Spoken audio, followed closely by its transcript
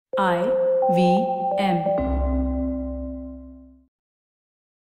IVM.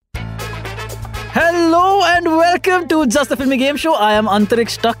 Hello and welcome to Just a Filmy Game Show. I am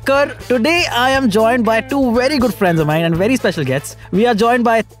Antariksh Thakkar. Today I am joined by two very good friends of mine and very special guests. We are joined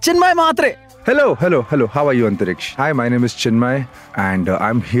by Chinmay Mhatre. Hello. How are you, Antariksh? Hi, my name is Chinmay, and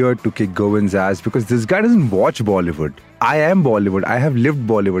I'm here to kick Govind's ass because this guy doesn't watch Bollywood. I am Bollywood. I have lived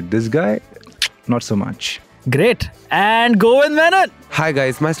Bollywood. This guy, not so much. Great. And Govind Menon. Hi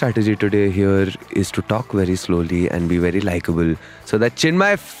guys, my strategy today here is to talk very slowly and be very likable so that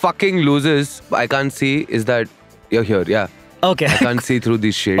Chinmay fucking loses. I can't see is that you're here, yeah. Okay. I can't see through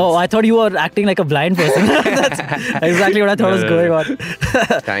these shades. Oh, I thought you were acting like a blind person. That's exactly what I thought was going on.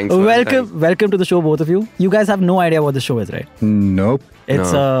 Thanks. Man, Welcome to the show, both of you. You guys have no idea what the show is, right? Nope.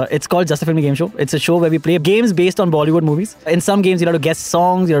 It's called Just a Filmy Game Show. It's a show where we play games based on Bollywood movies. In some games, you have to guess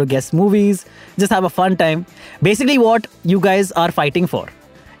songs, you have to guess movies. Just have a fun time. Basically, what you guys are fighting for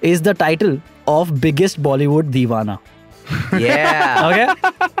is the title of biggest Bollywood Deewana. Yeah. Okay?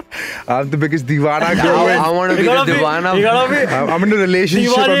 I'm the biggest Deewana Govind. I want to be the Divana. You gotta be. I'm in a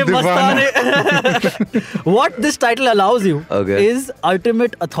relationship Deewane of Deewana. Mastane. What this title allows you is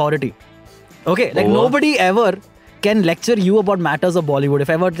ultimate authority. Okay, like nobody ever can lecture you about matters of Bollywood. If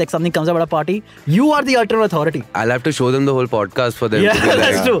ever like something comes up at a party, you are the ultimate authority. I'll have to show them the whole podcast for them Yeah, to be like,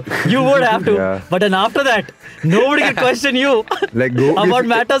 that's true. You would have to. Yeah. But then after that, nobody can question you about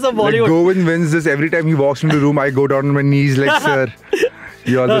matters of Bollywood. Like Govind wins this every time he walks into the room. I go down on my knees like, sir,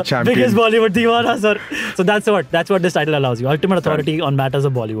 you're the champion. Biggest Bollywood Deewana, sir. So that's what this title allows you. Ultimate authority on matters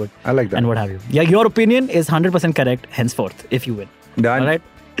of Bollywood. I like that. And what have you. Yeah, your opinion is 100% correct henceforth if you win. Done.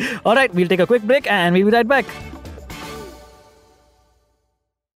 All right, we'll take a quick break and we'll be right back.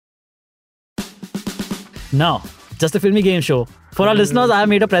 Now, Just a Filmy Game Show. For our listeners, I have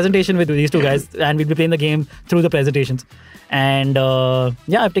made a presentation with these two guys and we'll be playing the game through the presentations. And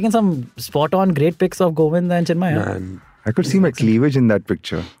I've taken some spot-on great pics of Govind and Chinmay. man. I could see my cleavage in that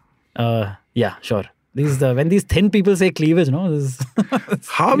picture. Yeah, sure. When these thin people say cleavage, no?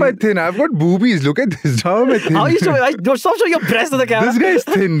 How am I thin? I've got boobies. Look at this. How am I thin? How you show? Stop showing your breast to the camera. This guy is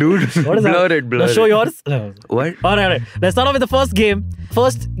thin, dude. What is Blur that? it, blur No, show it. yours. No. What? All right. Let's start off with the first game.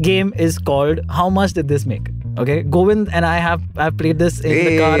 First game is called How Much Did This Make? Okay, Govind and I have played this in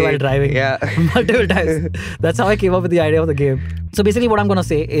the car while driving multiple times. That's how I came up with the idea of the game. So basically what I'm going to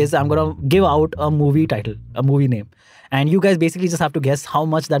say is I'm going to give out a movie title, a movie name. And you guys basically just have to guess how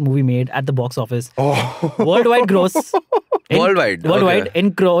much that movie made at the box office. Worldwide gross. Worldwide, okay.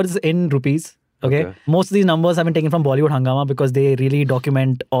 In crores, in rupees. Okay. Most of these numbers have been taken from Bollywood Hungama because they really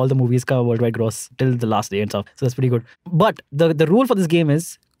document all the movies ka worldwide gross till the last day and stuff. So that's pretty good. But the rule for this game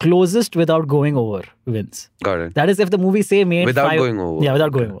is closest without going over wins. Got it. That is if the movie say made Without going over. Yeah,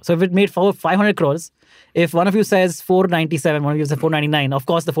 without going over. So if it made 500 crores, if one of you says 497, one of you says 499, of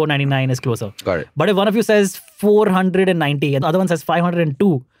course the 499 is closer. Got it. But if one of you says 490 and the other one says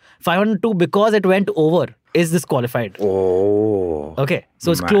 502 because it went over is disqualified. Oh. Okay,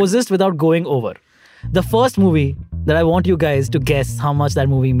 so it's closest without going over. The first movie that I want you guys to guess how much that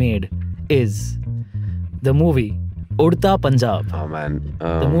movie made is the movie Udta Punjab. Oh man.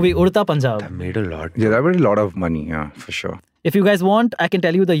 The movie Udta Punjab. That made a lot. Yeah, that made a lot of money, yeah, for sure. If you guys want, I can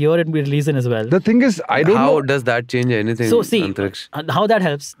tell you the year it will be released in as well. The thing is, I don't How know. does that change anything? So see, Antariksh? how that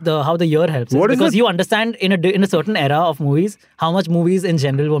helps, how the year helps, What is is because the- you understand in a certain era of movies, how much movies in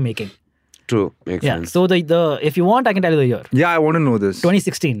general were making. True. Makes Yeah, sense. so the if you want, I can tell you the year. Yeah, I want to know this.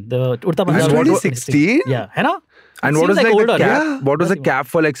 2016, the Udta Punjab. 2016? Yeah, है ना? And It what was seems like older, the cap? yeah? What was the cap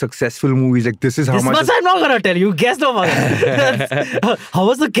for like successful movies? Like this is how This much. much I'm not gonna tell you. Guess no mother. How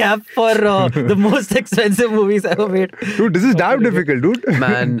was the cap for the most expensive movies ever made? Dude, this is damn difficult, dude.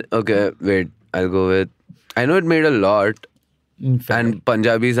 Man, okay, wait. I'll go with. I know it made a lot. Fair. And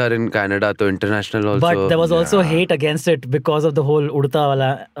Punjabis are in Canada, so international also. But there was also hate against it because of the whole Udta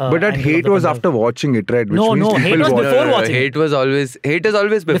wala. But that angle of hate the was Punjab. after watching it, right? Which No, means no, people hate was watch- before watching it. Hate is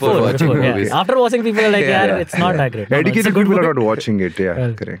always before watching yeah. movies. After watching, people are like, Yeah. yeah, it's not that great. No, no, it's a Educated good people are movie. not watching it. Yeah,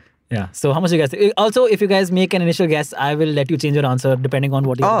 Well, correct. Yeah. So how much you guys? Also, if you guys make an initial guess, I will let you change your answer depending on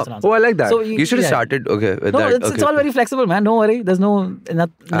what your answer. Oh, I like that. So You should have started, okay, with No, that. it's okay. all very flexible, man. Don't worry. There's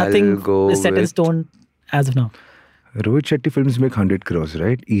nothing go is set in with- stone as of now. Rohit Shetty films make 100 crores,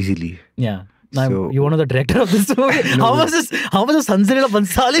 right? Easily. Yeah. Now, So- you want to know the director of this movie? How much is Sansalila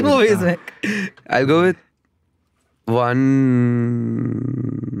Bansali movies make? I'll go with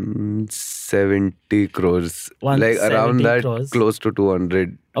 170 crores. Like 170 around that, crores. close to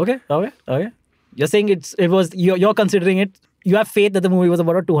 200. Okay. You're saying you're considering it. You have faith that the movie was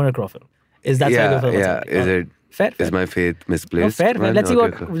about a 200 crore film. Is that Yeah, is it? Fair. Is my faith misplaced? Fair. Man, Let's see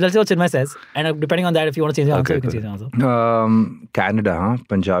okay, what Chinmay says, and depending on that, if you want to change the answer, you can change the answer. Canada, huh?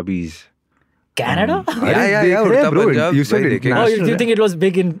 Punjabis. Canada? Yeah. Dekh rahe Uttar bro. Punjab, You said bhai, it. dekhe. Oh, you think it was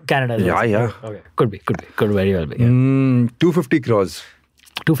big in Canada? as well? Yeah. Okay. Could very well be. Yeah. 250 crores.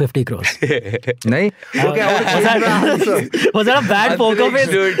 250 crores. Nahi? Okay, I want to change my answer. Was that a bad poker face?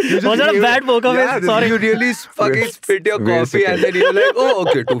 Dude, Was that a bad poker face? Sorry. You really fucking spit your Wait a coffee and then you're like, oh,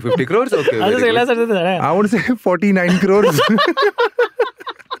 okay, 250 crores, okay. I just very realized good. that. I want to say 49 crores.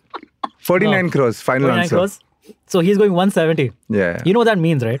 49 crores, final 49 answer. crores. So he's going 170. Yeah. You know what that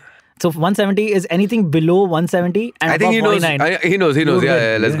means, right? So 170 is anything below 170 and I think above he knows. 49. He knows. Good.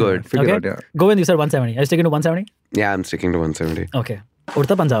 Yeah, let's go ahead. Figure Okay. out, yeah. Govind, you said 170. Are you sticking to 170? Yeah, I'm sticking to 170. Okay.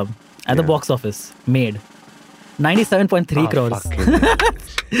 Urta Punjab at the box office made 97.3 crores.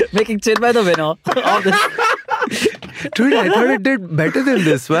 Making Chinmay the winner of this. Dude, I thought it did better than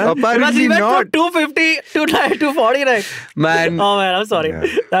this, man. Because Apparently he went not. from 250 to 49. Man. Oh man, I'm sorry.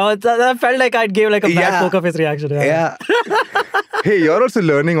 Yeah. That felt like I gave like a bad Yeah. poker face reaction. Yeah. Hey, you're also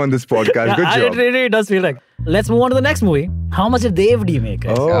learning on this podcast. Good It job. really does feel like. Let's move on to the next movie. How much did Dev D make?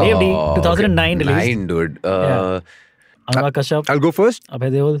 Guys? Oh. Dev D, 2009 okay. released. 9, dude. Anurag Kashyap, I'll go first.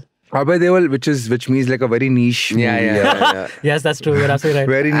 Abhay Deol. Abhay Deol, which means like a very niche. movie. Yeah. Yes, that's true. You're absolutely right.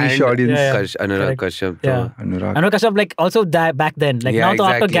 Very niche And- audience. Yeah. Anurag Correct. Kashyap. Yeah. Anurag. Anurag Kashyap, like also back then. Like Yeah, now, so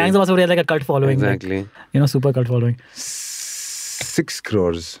after exactly. Gangs of Wasseypur, he had like a cult following. like, Exactly. super cult following. 6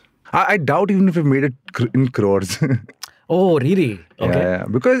 crores. I doubt even if it made it in crores. Oh, really? Okay. Yeah,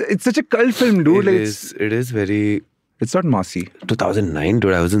 because it's such a cult film, dude. Like, It is very... it's not massy. 2009,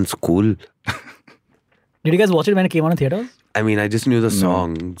 dude. I was in school. Did you guys watch it when it came on in theaters? I mean, I just knew the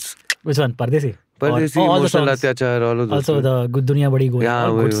songs. Which one? Pardesi? Pardesi, All the Emotional songs. Atyachar, all of those. Also the Good Duniya Badi Goy. Yeah,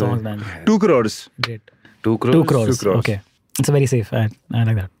 all good wait. songs, man. 2 crores. Great. 2 crores? 2 crores. 2 crores. Okay. It's a very safe. I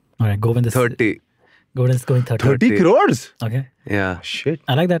like that. All right, Govind is 30. Govind is going 30. 30 crores? Okay. Yeah. Shit.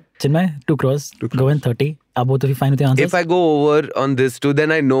 I like that. Chinmay, 2 crores. Govind 30. Are both of you fine with your answers? If I go over on this too,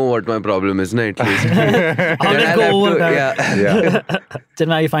 then I know what my problem is, na, at least. How did Then it I'll go have over? to- man? Yeah. Yeah.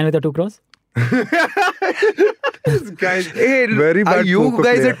 Chinmay, are you fine with your 2 crores? Guys, Hey, very are bad you poker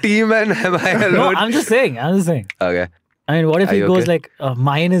guys player. a team and am I No, alone? I'm just saying. Okay. I mean, what if Are he you goes okay? like,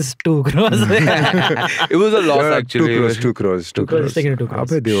 mine is 2 crores? It was a loss actually. 2 crores, 2 crores, 2 crores. crores. Taking it 2 crores.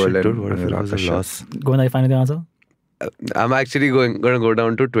 Abhay Deol Shit, and dude, what if it Anurag was a Kashyap. loss? Govind, are you fine with your answer? I'm actually going to go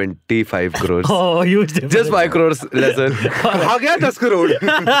down to 25 crores. Oh, huge difference. Just 5 crores lesser. कहाँ गया 10 करोड़?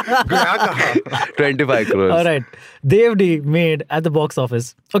 गया कहाँ? 25 crores. All right. Dev D made at the box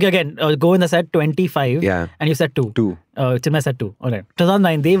office. Okay, again, Govind said 25. Yeah. And you said 2. 2. Chinmay said 2. All right.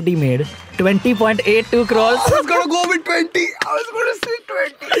 2009, Dev D made 20.82 crores. I was going to go with 20. I was going to say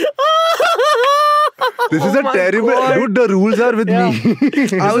 20. This is a my terrible... God. Dude, the rules are with Yeah.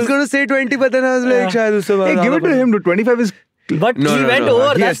 me. I was going to say 20, but then I was like, Yeah. shayad usse baad Hey, give it to him, dude. 25 is... But No, he no, went no.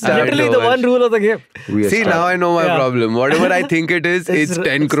 over. He That's started literally the over. one rule of the game. We are See, stuck. now I know my Yeah. problem. Whatever I think it is, it's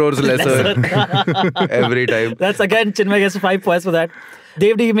 10 crores lesser every time. That's again, Chinmay gets 5 points for that.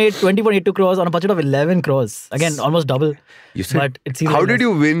 Dev D made 20.82 crores on a budget of 11 crores. Again, almost double. You said, But it seems how like did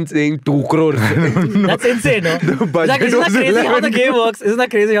you win saying 2 crores? That's insane, no? budget Like, isn't that was crazy how the 11 game works? Isn't that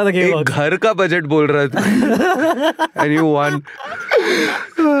crazy how the game एक works? घर का budget बोल रहा था. And you won.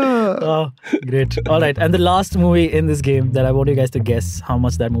 Oh, great. All right. And the last movie in this game that I want you guys to guess how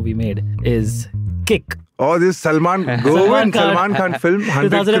much that movie made is Kick. Oh, this Salman Khan film,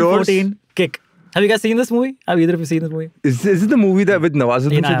 100 crores. 2014 Kick. Have you guys seen this movie? Have either of you seen this movie? Is it the movie that with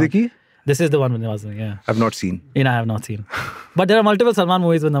Nawazuddin Ina. Siddiqui? This is the one with Nawaz, yeah. I've not seen. I have not seen. But there are multiple Salman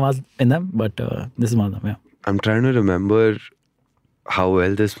movies with Nawaz in them, but this is one of them, yeah. I'm trying to remember how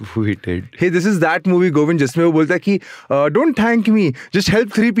well this movie did. Hey, this is that movie, Govind, जिसमें वो बोलता है कि don't thank me, just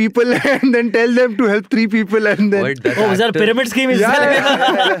help 3 people and then tell them to help 3 people and then... What, that Oh, is that a actor- pyramid scheme? Is Yeah,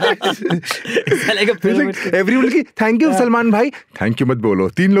 that is that like a It's pyramid like, scheme? everyone की thank you Salman भाई, thank you मत बोलो,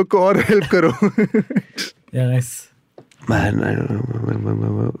 3 लोग को और help करो. Yeah, nice. Man, I don't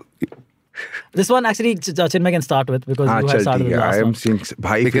know. This one actually Chinmay can start with because you have चल started ठीक with है, the last I am one. seeing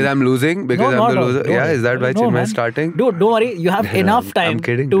भाई Because I'm losing? Because I'm the loser? don't Yeah, worry. is that why No, Chinmay man. is starting? Dude, don't worry. You have enough time I'm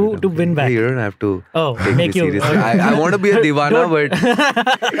kidding, to dude. win back. Hey, you don't have to Oh, take make me you- seriously. I want to be a divana,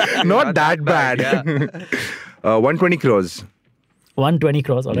 but not that bad. Yeah. 120 crores. 120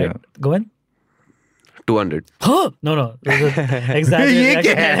 crores, all right. Yeah. Go in. 200. No. Exactly. ये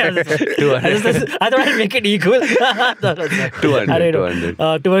क्या है? 200. I thought I'd make it equal. No, 200, 200.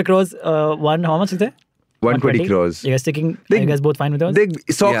 200 crores. One, how much is there? 120 crores. You guys sticking? Are you guys both fine with yours? देख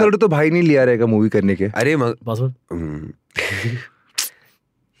 100 Yeah. Crore तो भाई नहीं लिया रहेगा movie करने के. अरे Possible.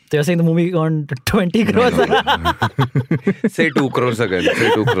 So you're saying the movie earned 20 crores? say 2 crores again.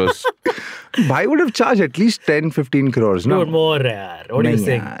 Say 2 crores. Bhai would have charged at least 10-15 crores, no? Dude, more yaar. What are you Nahi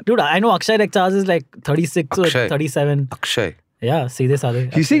saying? yaar. Dude, I know Akshay like charges like 36 or Akshay. 37. Akshay. Yeah, सीधे साधे.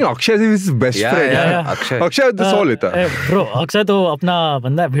 He's saying Akshay is his best friend. Yeah. Akshay. Akshay the all लेता है. Bro, Akshay तो अपना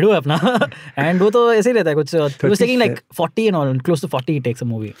बंदा है, भिड़ो है अपना. And वो तो ऐसे ही रहता है कुछ. He was taking like 40 and all, close to 40 he takes a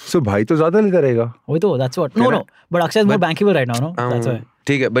movie. So भाई तो ज़्यादा लेता रहेगा. वही तो, that's what. No. But Akshay is more bankable right now, no? That's why.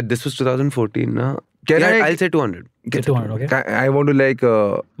 ठीक है, but this was 2014 ना. Can I- I'll say 200. Say 200, okay? I want to like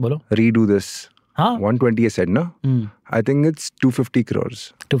बोलो. redo this. हाँ? 120 I said, no? I think it's 250 crores.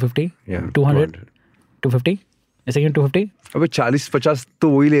 250? Yeah. 200? 250? Is it 250? अबे 40-50 तो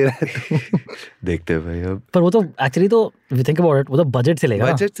वही ले रहा है तू. देखते हैं भाई अब. पर वो तो एक्चुअली तो if you think about it, वो तो बजट से लेगा.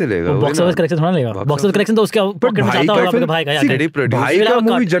 Budget से लेगा, बॉक्स वही ऑफिस ना. कलेक्शन थोड़ा लेगा. Box बॉक्स ऑफिस कलेक्शन तो उसके पॉकेट में भाई जाता का होगा फिल्म- अपने भाई का. See, Did he produce? भाई He'll का have a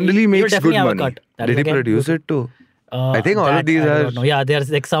movie cut. generally He'll makes definitely good have a money. cut. That Did is he okay. produce it too? I think all That of these I are. don't know. Yeah, there's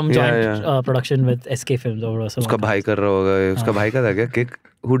like some joint Yeah. production with SK Films or something. उसका भाई कर रहा होगा. उसका भाई का था क्या? Kick?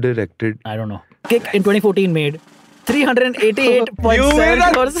 Who directed? I don't know. Kick in 2014 made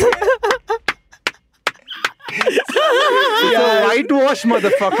 388.7 crores. It's a whitewash,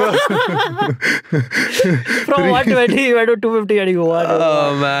 motherfucker. From 120 he went to 250 and he won.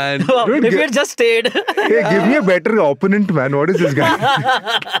 Oh man. Wow, Dude, if he had just stayed. Hey, give me a better opponent, man. What is this guy?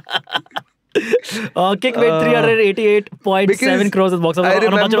 Kick made 388.7 crores at box office I on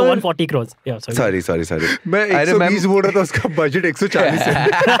a budget of remember- 140 crores. Yeah, sorry. Sorry. मैं I 120 बोल रहा था, उसका budget 140 है.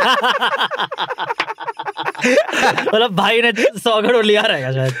 मतलब भाई ने 100 करोड़ लिया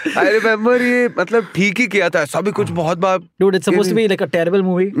रहेगा शायद. I remember ये मतलब ठीक ही किया था. सभी कुछ बहुत बार. Dude, it's supposed to be like a terrible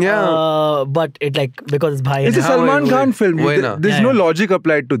movie. Yeah. But it like because it's bhai. It's a and- Salman वही- Khan film. वही ना. There's Yeah, no yeah. logic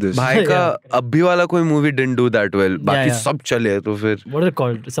applied to this. भाई का अभी वाला कोई movie didn't do that well. बाकी yeah. सब चले तो फिर. What is it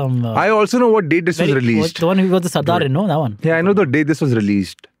called? Some. I also know what date this was released. The one who was the Sardar in, no? That one. Yeah, I know the day this was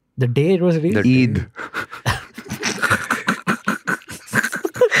released. The day it was released? Eid.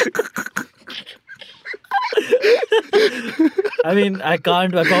 I mean, I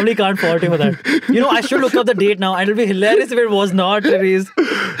probably can't fault him for that. You know, I should look up the date now and it'll be hilarious if it was not released.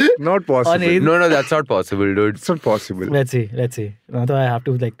 Not possible. On Eid. No, that's not possible, dude. It's not possible. Let's see. Now I have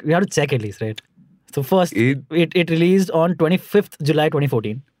to we have to check at least, right? So first, Eid? it released on 25th July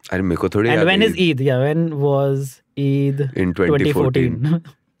 2014. अरे मेरे को थोड़ी And याद when है. is Eid? Yeah, when was Eid? In 2014.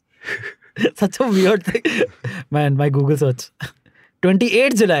 Such a weird thing. Man, my Google search.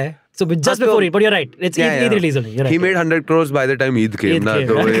 28th July. So just तो- before Eid, but you're right. It's Eid release only. You're right. He made 100 crores by the time Eid came. Eid ना, came.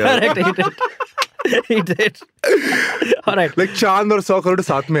 तो yeah. Correct, he did. He did. All right. Like चांद और 100 करोड़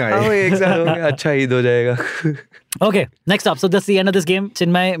साथ में हाँ, आए. वही एक साल हो गया. अच्छा ईद हो जाएगा. Okay, next up. So that's the end of this game.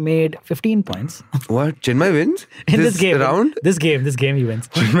 Chinmay made 15 points What? Chinmay wins? in this game. round? This game he wins.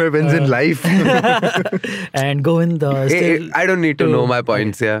 Chinmay wins in life. And Govind still I don't need to know my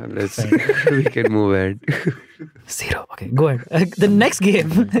points. Yeah, we can move ahead. 0. Okay, go ahead. The next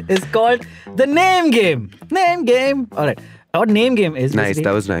game is called the name game. Name game. All right. Our name game is Nice. basically-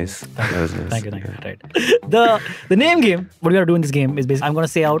 That was nice. That was nice. Thank you. Right. The name game. What we are doing in this game is basically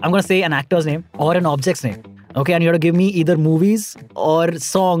I'm gonna say an actor's name or an object's name. Okay, and you have to give me either movies or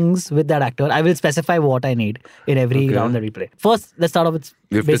songs with that actor. I will specify what I need in every Okay. round that we play. First, let's start off with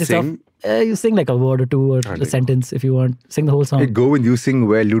You have to basic stuff. sing? You sing like a word or two or a sentence if you want. Sing the whole song. Hey, go and you sing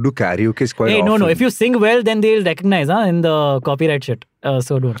well. You do karaoke quite Hey, often. no. If you sing well, then they'll recognize in the copyright shit.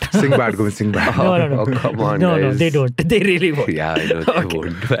 So don't. Sing bad, Govind, sing bad. No. Oh, come on, No, guys. they don't. They really won't. Yeah, I know they Okay.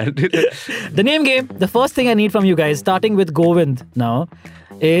 won't. Man. The name game, the first thing I need from you guys, starting with Govind now,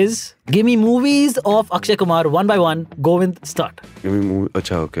 is give me movies of Akshay Kumar one by one. Govind, start. Give me movie.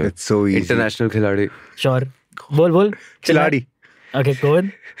 अच्छा, okay. It's so easy. International खिलाड़ी. Sure. Bol. Khiladi. Okay,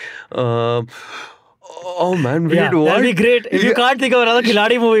 Govind. Oh man, we Yeah, did what? that'd be great. If you can't think of another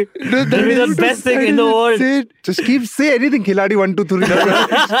Khiladi movie, that'd be the best thing in the world. Just say anything. Khiladi 1, 2, 3.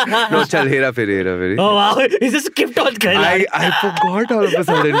 No, चल हेरा फेरी. Oh wow, he just skipped on Khiladi. I forgot all of a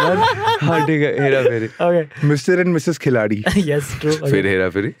sudden, man. हाँ ठीक है हेरा फेरी. Okay. Mr. and Mrs. Khiladi. Yes, true. Okay. फिर हेरा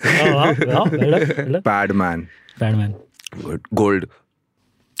फेरी. Oh wow, well done. Bad man. Bad man. Good. Gold.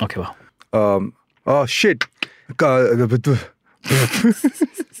 Okay, wow. Oh shit.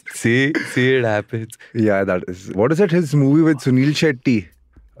 See it happens. Yeah, that is. What is that? His movie with Sunil Shetty.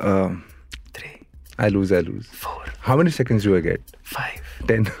 3, I lose. 4, How many seconds do I get? 5,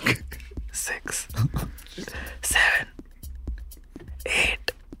 10. 6, 7, 8,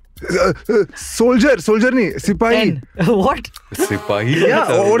 Soldier nahi, Sipahi. 10. What? सिपाही. Yeah, what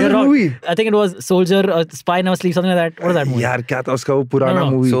is You're the wrong. movie? I think it was Soldier, Spy Never Sleeps, something like that. What is that movie? यार क्या था उसका वो पुराना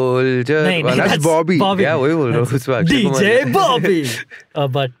No. movie? Soldier. नहीं, वाला. That's Bobby. Yeah, वही बोल रहा हूँ. उसमें अक्षय कुमार DJ है. Bobby.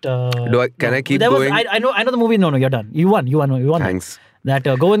 But Can I keep there going? I know the movie. No, you're done. You won. Thanks. that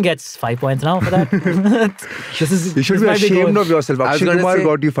Govind gets 5 points now for that. You should be ashamed of yourself. I was Akshay gonna Kumar say-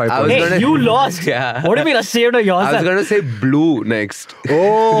 got you 5 I was points. Hey, gonna- you lost. Yeah. What do you mean ashamed of I was yourself? gonna say Blue next.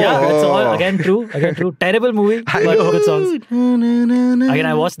 Oh, Yeah, that's all. Again, true. Terrible movie, but good songs. Again,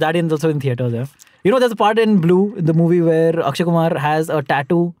 I watched that also in theaters. Yeah. You know, there's a part in Blue in the movie where Akshay Kumar has a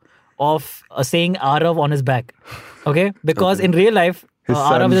tattoo of saying Arav on his back. Okay, because in real life, His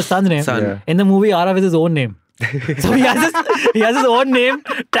Arav is his son's name. Son. Yeah. In the movie, Arav is his own name. So he has his own name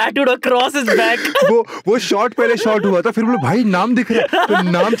tattooed across his back. वो shot पहले shot हुआ था फिर बोले भाई नाम दिख रहा है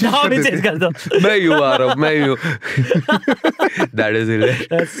तो नाम चेंज Now कर he देते changed हैं. कर दो. मैं you Arav, मैं you. That is hilarious.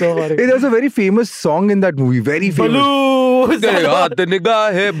 That's so funny. Hey, there's a very famous song in that movie. Very famous. Baloo. तेरे हाथ निगाह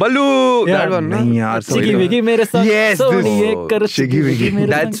है बलू. Yeah. That one, नहीं यार, Shiggy Wiggy मेरे साथ Yes, सोनी this- एक कर Shiggy Wiggy.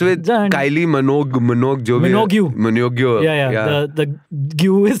 That's with Kylie Minogue जो भी है. Minogue. Minogue. Yeah. The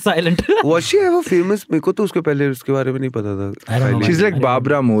Q is silent. Was she ever famous? मेरे को तो उसके पहले उसके बारे में नहीं पता था. I don't know. Kylie. She's like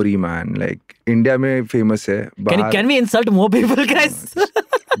Babra Mori, man. Like India में famous है. Can we insult more people, guys?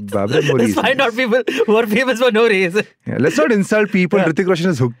 Babra Mori. Let's find out people who are famous for no reason. Yeah, let's not insult people Hrithik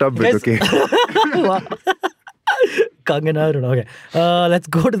Roshan is hooked up with. Guys- Okay. Kangana, I don't know. Okay. Let's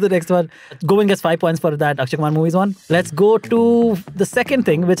go to the next one. Govind gets 5 points for that Akshay Kumar movies one. Let's go to the second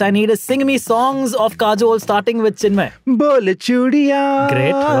thing, which I need is Sing Me Songs of Kajol, starting with Chinmay. Bole chudiya.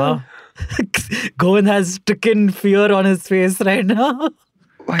 Great. Wow. Govind has stricken fear on his face right now.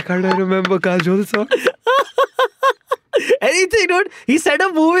 Why can't I remember Kajol song? Anything, dude. He said a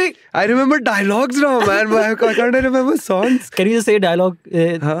movie. I remember dialogues now, man. Why can't I remember songs? Can you just say dialogue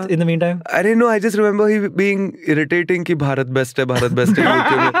in the meantime? I didn't know. I just remember he being irritating कि Bharat best है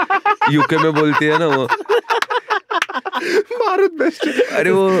UK में बोलती है ना वो. Bharat best है.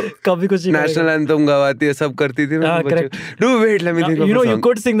 अरे वो कभी कुछ नहीं नेशनल एंथम गवाती है सब करती थी ना. हाँ, बच्चे. correct. No, wait, let me think of You know, a you song.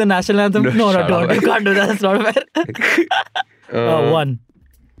 could sing the national anthem. No, shut don't. up. You can't do that. That's not fair. 1,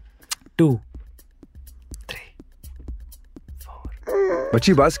 2, 3,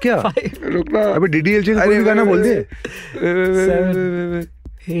 बच्ची बास क्या? 5, रुकना. अबे DDLJ का कोई भी गाना बोल दे. 7,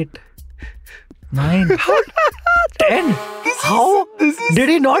 8, 9, 10. How did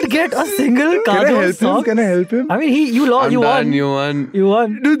he not get a single Can I Kajol help him? song? Can I help him? I mean, you lost. You won. You won. You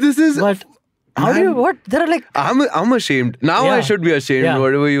won. Dude, this is. But how do you? What? There are like. I'm ashamed. Now Yeah. I should be ashamed. Yeah.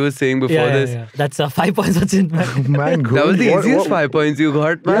 Whatever you were saying before Yeah, this. yeah. That's 5 points for Chinmay. Man, That was the what- easiest what- 5 points you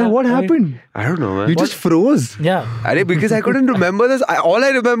got, man. Yeah, what happened? I don't know, man. You just froze. Yeah. Arey, because I couldn't remember this. All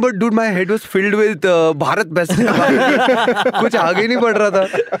I remembered, dude, my head was filled with Bharat Best. कुछ आगे नहीं बढ़ रहा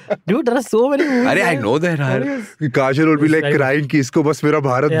था. Dude, there are so many movies. अरे, I know there are. Kaजल will be like Right. crying कि इसको बस मेरा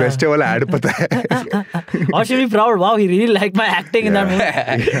भारत Yeah. बेस्ट है वाला ad पता है. Or she'll be proud. Wow, he really liked my acting in that movie.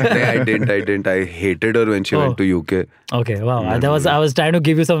 I didn't. I hated her when she went to UK. Okay, wow. I was trying to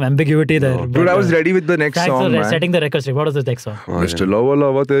give you some ambiguity there. No, Dude, I was ready with the next Thanks song, for man. setting the record straight. What was the next song? Mr. Lava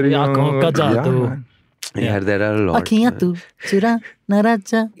Lava Teri. Yeah, Konka Jadoo. man. Yeah, there are a lot. Akhiyan tu chura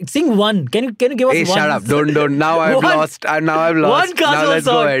naracha. Sing one. Can you give us Hey, one? shut up. Don't. Now I've One. lost. Now I've lost. One Kajol Now let's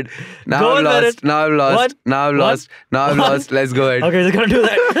song. go ahead. Now Go I've on, lost. Merit. Now I've lost. One. Now I've One. lost. Now I've One. lost. Let's go ahead. Okay, we're gonna do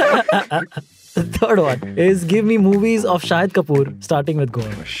that. The third one is give me movies of Shahid Kapoor, starting with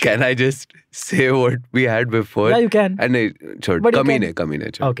Goan. Can I just say what we had before? Yeah, you can. And chod, But you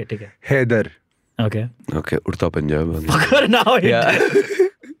Kamine. Chod. Okay, take it. Heather. Okay. Okay, Urta Punjab. Now it. Yeah.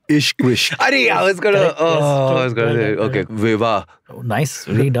 Ishq Wish. Arey, I was gonna. Correct, yes, Oh, I was true. gonna say. Well Okay, Viva. Oh, nice.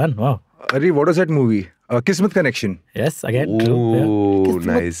 Really done. Wow. Arey, what was that movie? Kismet Connection. Yes, again. True. Ooh,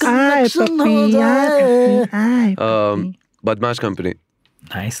 nice. Badmash Company.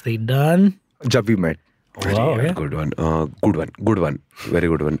 Nicely done. Jab We Met. Wow, yeah. Good one. Good one. Very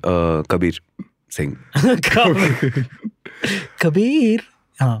good one. Kabir Singh. Kabir.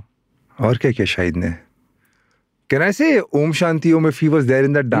 हाँ. और क्या किया शाहिद ने? Can I say Om Shanti Om if he was there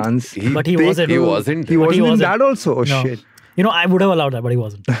in that dance? But he Take- wasn't. He wasn't. He But wasn't he in wasn't. that also? Oh No. shit. You know, I would have allowed that, but he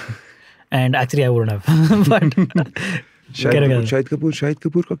wasn't. And actually, I wouldn't have. But Shahid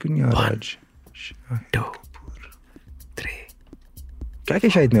Kapoor का क्यों नहीं आ रहा आज? 2, 3, क्या क्या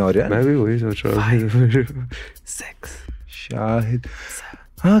शाहिद ने और यार? मैं भी वही सोच रहा हूँ. 6. शाहिद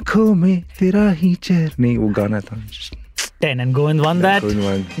आंखों में तेरा ही चेहरा नहीं वो गाना था. 10 and Govind won that. Govind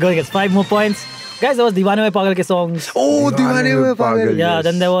won. Govind gets 5 more points. Guys, there was Deewane Mein Pagal ke songs. Oh, Deewane Deewane Mein Pagal. Yeah, yes.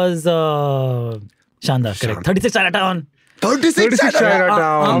 then there was Shandar, correct. 36 Chinatown. 36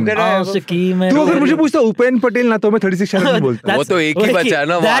 Chinatown. Aashiki mein तू अगर मुझे पूछता उपेन पटेल ना तो मैं 36 Chinatown बोलता. वो तो एक ही बचा है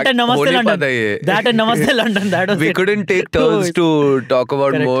ना, वो That and हो Namaste नहीं London. पाता ये. That and Namaste London. That was We it. couldn't take turns to talk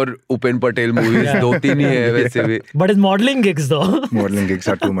about Correct. more Upen Patel movies. Yeah. 2-3 ही है वैसे भी. But his modeling gigs though. Modeling gigs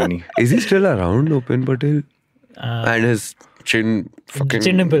are too many. Is he still around, Upen Patel? And his chin fucking...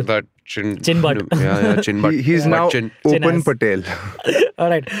 Chin dimple. That Chin butt. Yeah, chin butt. He's now Chin. Open ass. Patel. All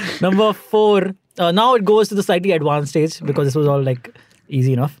right. Number 4. Now it goes to the slightly advanced stage because this was all like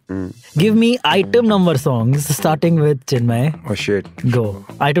easy enough. Give me item number songs starting with Chinmay. Oh shit. Go.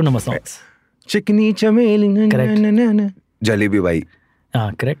 Item number songs. Chikni chameli. Correct. Jalebi bhai.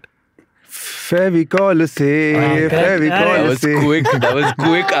 Correct. Fevicol se. correct. That Fevicol was se. quick. That was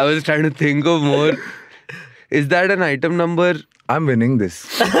quick. I was trying to think of more. Is that an item number? I'm winning this.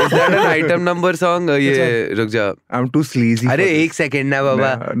 Is that an item number song? ये रुक जा. I'm too sleazy. अरे for एक second ना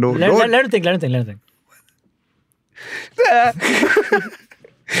बाबा. No, Let him think. Let him think.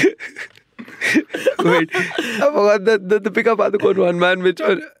 Wait, I forgot the Deepika Padukone one, man. Which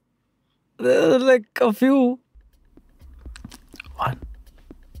one? There's like a few. 1,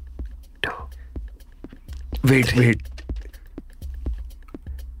 2. Wait.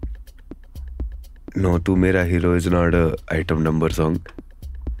 No, Tu Mera Hero is not a item number song.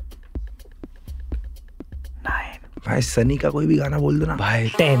 9. भाई सनी का कोई भी गाना बोल दो ना. Bhai.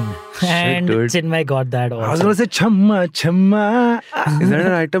 10. And dude. Chinmay got that I was also. gonna say chamma chamma. Is that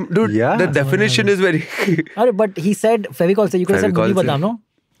an item? Dude, Yeah. the definition is very... Alright, but he said Fevicol se. You could have said Fevicol Muni se. Badnaam, no?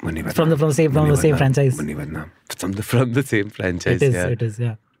 Muni Badnaam. From the same franchise. Muni Badnaam. From the same franchise, Oh,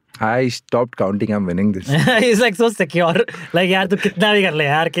 yeah. I stopped counting. I'm winning this. He's like so secure. Like यार तू कितना भी कर ले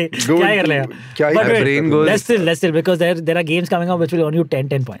यार कि क्या ही कर लेगा. क्या ही But कर wait, brain goes- let's still because there are games coming up which will earn you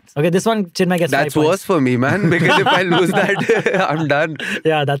 10 points. Okay, this one Chinmay gets 5 That's points. worse for me, man. Because if I lose that, I'm done.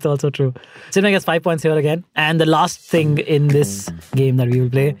 Yeah, that's also true. Chinmay gets 5 points here again. And the last thing in this game that we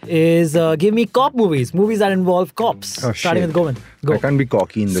will play is give me cop movies. Movies that involve cops. Oh, Starting shit. with Govind. Go. I can't be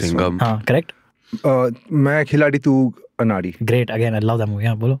cocky in this Singham. Correct? one. मैं खिलाड़ी तू अनाड़ी. Great. Again, I love that movie.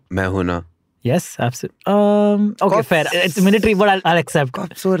 Yeah, bolo. मैं हूं ना. Yes, absolutely. Okay, Cops. fair. It's military, but I'll accept.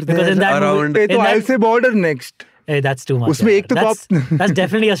 Cops were Because there in that around- movie, तो I'll say border next. Hey, that's too much. उसमें यार. एक तो that's, cop- that's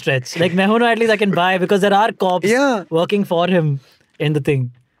definitely a stretch. Like Mehuno, at least I can buy because there are cops Yeah. working for him in the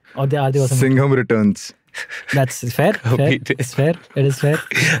thing. Or they are something. Singham returns. That's fair. Fair. It's fair. It is fair.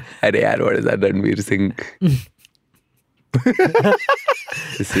 अरे यार, what is that Ranveer Singh?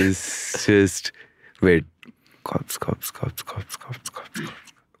 This is just... Wait. Cops.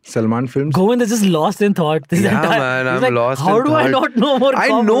 Salman films. Govind is just lost in thought. This Yeah, entire- man, he's I'm like, lost How in do I thought. not know more I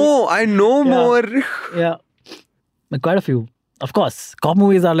cop know Yeah. more. movies? Yeah. Like, quite a few. Of course. Cop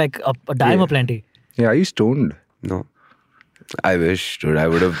movies are like a dime a plenty. Yeah, are you stoned? No. I wish, dude. I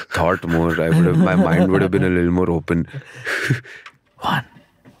would have thought more. My mind would have been a little more open. 1,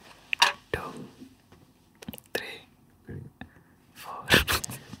 2, 3, 4,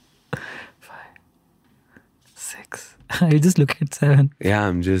 5, 6. You just look at 7, Yeah,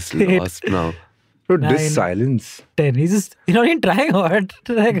 I'm just 8. lost now. Dude, 9. this silence. 10. He's not even trying hard.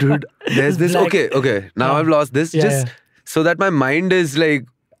 Like, Dude, there's this. black. Okay. Now I've lost this. Yeah, Just yeah. so that my mind is like,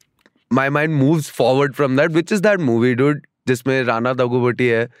 my mind moves forward from that. Which is that movie, dude? जिसमें राणा दग्गुबाती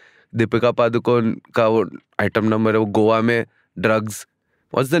है, दीपिका पादुकोण का वो item number है, वो गोवा में drugs.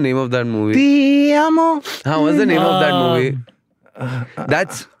 What's the name of that movie? Ti amo. What's the name of that movie?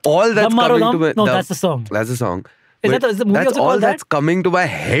 That's all that's Dam Maro coming Dam? to my... No, that's the song. That's the song. Is Wait, that the movie that's also all called that's that? coming to my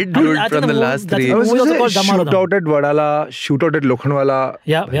head, Dude, dude, I think from the the movie- last that's I the three. was movie just also saying, called Dam Maro shoot Dam. out at Wadala, shoot out at Lokhandwala.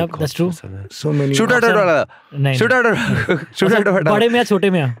 Yeah, that's true. So many. Shoot out at Wada. नहीं, Shoot out at Shoot out at Wada. बड़े में या छोटे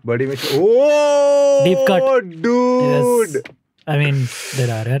में या? Badi mein. Oh, Deep cut. dude. Yes. I mean, there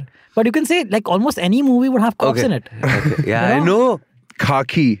are. Yeah. But you can say like almost any movie would have cops Okay. in it. Okay. Yeah, You I know.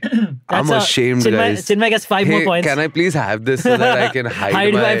 Khaki. I'm That's ashamed, Chinmay, guys. Chinmay gets 5 more Hey, points. can I please have this so that I can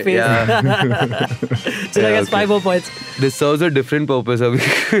hide my face. Yeah. Chinmay gets okay. 5 more points. This serves a different purpose. अभी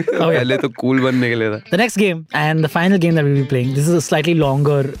पहले तो cool बनने के लिए था. The next game and the final game that we'll be playing. This is a slightly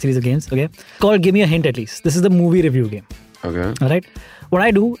longer series of games. Okay, called Give Me a Hint at least. This is the movie review game. Okay. All right. What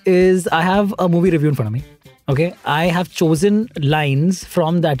I do is I have a movie review in front of me. Okay. I have chosen lines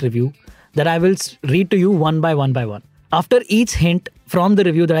from that review that I will read to you one by one by one. After each hint from the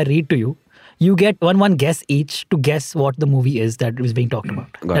review that I read to you, you get one guess each to guess what the movie is that is being talked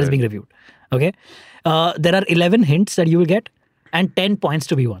about, Got that is it. being reviewed. Okay. There are 11 hints that you will get and 10 points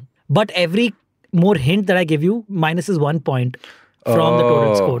to be won. But every more hint that I give you minuses 1 point from the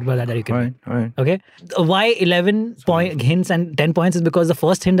total score that you can win. All right. Okay. Why 11 hints and 10 points is because the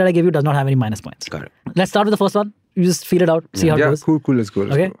first hint that I give you does not have any minus points. Got it. Let's start with the first one. You just feel it out, see how it Yeah, goes. cool. Let's go.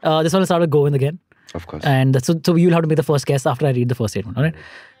 Okay. This one will start with Govind again. Of course. And so you'll have to make the first guess after I read the first statement. All right.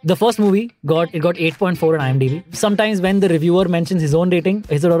 The first movie got 8.4 on IMDb. Sometimes when the reviewer mentions his own rating,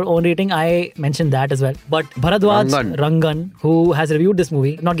 his or her own rating, I mention that as well. But Bharadwaj Rangan, who has reviewed this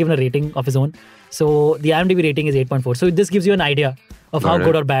movie, not given a rating of his own. So the IMDb rating is 8.4. So this gives you an idea of how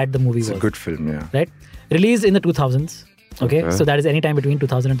good or bad the movie was. It's a good film, yeah. Right? Released in the 2000s. Okay, so that is any time between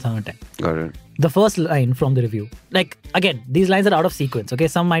 2000 and 2010. Got it. The first line from the review. Like, again, these lines are out of sequence. Okay,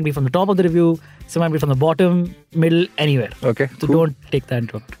 some might be from the top of the review, some might be from the bottom, middle, anywhere. Okay, So cool. don't take that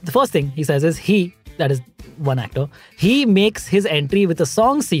into account. The first thing he says is that is one actor, he makes his entry with a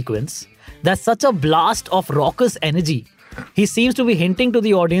song sequence that's such a blast of raucous energy. He seems to be hinting to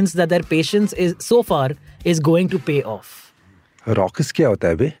the audience that their patience is going to pay off. Raucous क्या होता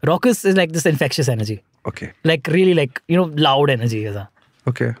है बे? Raucous is like this infectious energy. Okay. Like really like, loud energy. ऐसा.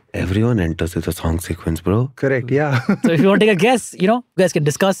 Okay. Everyone enters with a song sequence, bro. Correct. Yeah. So if you want to take a guess, you guys can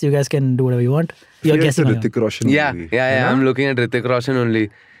discuss, you guys can do whatever you want. You're Here's guessing. the on your Hrithik Roshan Yeah, movie. yeah. I'm looking at Hrithik Roshan only.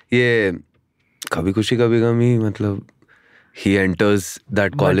 ये कभी खुशी कभी गमी मतलब he enters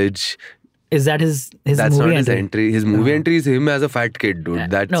that college. Is that his That's movie not his entry? entry. His movie entry is him as a fat kid, dude.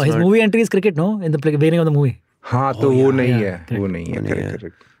 That's No, his not, movie entry is cricket, no? In the beginning of the movie. हाँ तो वो नहीं yeah, है. वो नहीं है. Correct.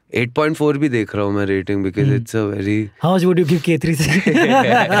 Correct. 8.4 भी देख रहा हूँ मैं rating because it's a very. How much would you give K3?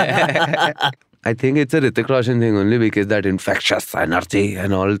 I think it's a Hrithik Roshan thing only because that infectious energy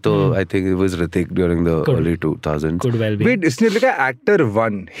and all. So I think it was Hrithik during the early 2000s. Could well be. Wait, इसने लिखा actor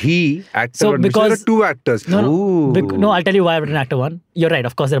one. He actor So one. because- There are two actors. No, I'll tell you why I've written actor one. You're right.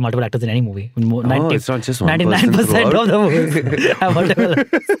 Of course, there are multiple actors in any movie. it's not just one person 99% of the movies have multiple.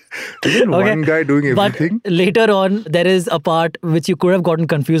 Isn't one guy doing everything? But later on, there is a part which you could have gotten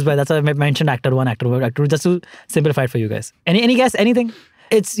confused by. That's why I mentioned actor one, actor two, just to simplify it for you guys. Any guess? Anything?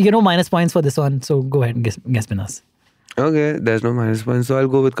 It's minus points for this one. So go ahead and guess Minas. Okay, there's no minus point, so I'll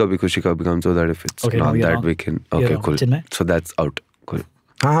go with Kabhi Khushi Kabhi Gham so that if it's Okay, no, not you're that wrong. we can. You're Okay, wrong. cool. Chinmay? So that's out. Cool.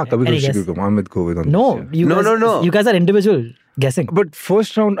 हाँ कभी Any खुशी guess? कभी गम. I'm with Govind on No, this. you guys, No. You guys are individual guessing. But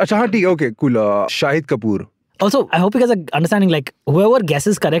first round. अच्छा हाँ ठीक है. Okay, cool. Shahid Kapoor. Also, I hope you guys are understanding, like, whoever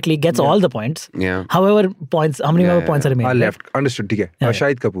guesses correctly gets all the points. Yeah. How many points are remaining? Left. Understood. ठीक है.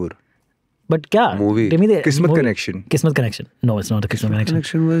 Shahid Kapoor. But kya? Movie. Give me the Kismet movie. Connection. Kismet Connection. No, it's not a Kismet Connection.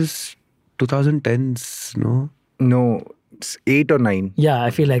 Connection was 2010s, no? No, it's 8 or 9. Yeah, I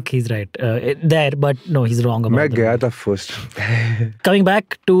feel like he's right there, but no, he's wrong about मैं the गया movie. था first. Coming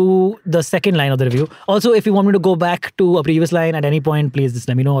back to the second line of the review. Also, if you want me to go back to a previous line at any point, please just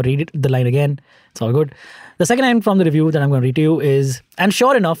let me know or read the line again. It's all good. The second line from the review that I'm going to read to you is, and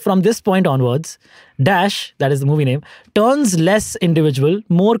sure enough, from this point onwards, Dash, that is the movie name, turns less individual,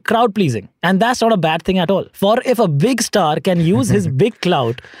 more crowd pleasing. And that's not a bad thing at all. For if a big star can use his big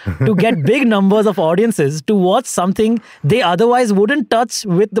clout to get big numbers of audiences to watch something they otherwise wouldn't touch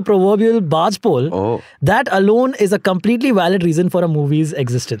with the proverbial barge pole, that alone is a completely valid reason for a movie's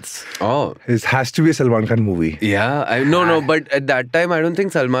existence. Oh. It has to be a Salman Khan movie. Yeah, no, but at that time, I don't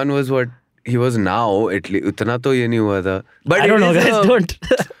think Salman was what he was now. At least, उतना तो ये नहीं हुआ था. But I don't know, it is guys, don't.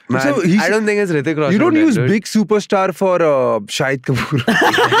 Man, So he's- I don't think it's Hrithik Roshan. You don't that use good. big superstar for Shahid Kapoor.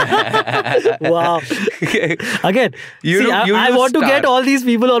 Wow. Again, You see, do- you I use want to star. get all these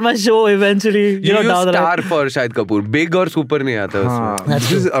people on my show eventually. You use down the line. star for Shahid Kapoor. Big or super नहीं आता हाँ, उसमें.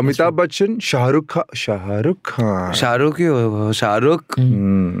 this is Amitabh Bachchan, Shah Rukh Khan. Shahrukh ही हो शाहरुख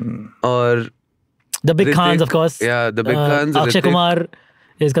और The big Hrithik- Khans, of course. Yeah, the big Khans. Akshay Hrithik. Kumar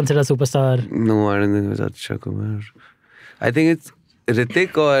is considered a superstar. No, I don't think it was Akshay Kumar. I think it's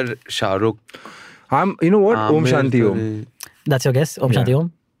Hrithik or Shahrukh. You know what? Om Aamir Shanti Om. Suri. That's your guess? Om Shanti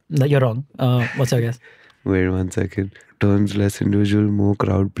Om? No, you're wrong. What's your guess? Wait 1 second. Turns less individual, more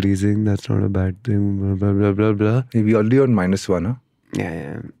crowd pleasing. That's not a bad thing. Blah blah blah blah blah. We already on -1, huh?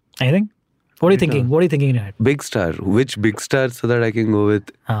 Yeah. Anything? What are you thinking? What are you thinking in your head? Big star. Which big star so that I can go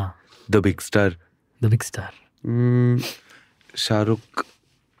with the big star? The big star. Shahrukh.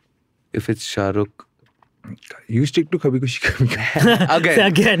 If it's Shahrukh. You stick to Kabhi Khushi Kabhi Gham. Again. Say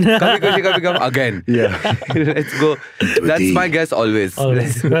again. Kabhi Khushi Kabhi Gham again. Yeah. Let's go. That's my guess always.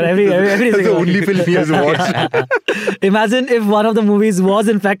 Always. Well, every That's the single only film he has watched. Imagine if one of the movies was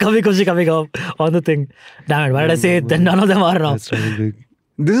in fact Kabhi Khushi Kabhi Gham on the thing. Damn it, why did I say it? Then none of them are now. That's not big.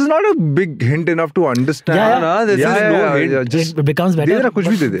 This is not a big hint enough to understand. Yeah, No, this is no hint. Just It becomes better. दे देना, कुछ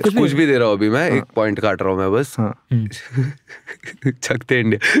भी दे दे. कुछ भी दे रहा हूँ अभी मैं एक पॉइंट काट रहा हूँ मैं बस हाँ. छकते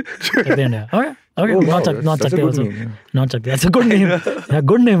India At the end, yeah. Okay. Okay. Oh, wow, not that's a Chakti good also. name, yeah. Not Chakti. That's a good name. Yeah,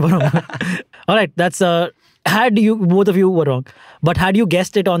 good name. Bro. All right. That's had you both of you were wrong, but had you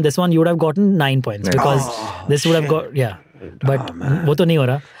guessed it on this one, you would have gotten 9 points because this would have got But वो तो नहीं हो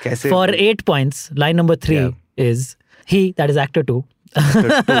रहा. कैसे? For 8 points, line number 3 is he, that is actor 2.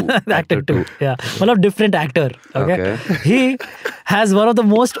 Actor 2. Yeah. Well, of different actor. Okay. He has one of the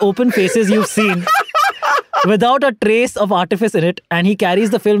most open faces you've seen. Without a trace of artifice in it, and he carries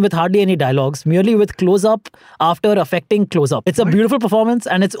the film with hardly any dialogues, merely with close-up after affecting close-up. It's a beautiful performance,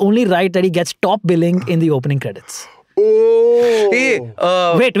 and it's only right that he gets top billing in the opening credits. Oh. Hey,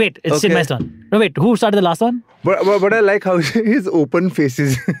 Wait, it's okay. Chinmay's turn. No, wait, who started the last one? But I like how his open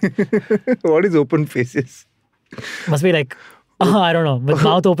faces. What is open faces? Must be like, I don't know, with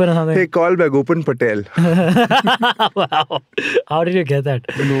mouth open or something. Hey, call back, Open Patel. Wow. How did you get that?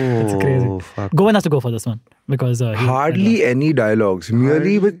 No, That's crazy. fuck. Govind has to go for this one because Hardly any dialogues,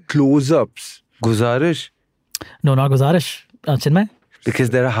 merely with close-ups. Guzarish. No, not Guzarish. Chinmay?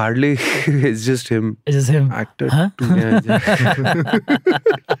 Because there are hardly, it's just him. It's just him. Actor. Huh?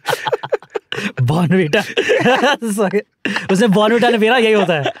 Bonvita. उसने Bonvita ने पिया यही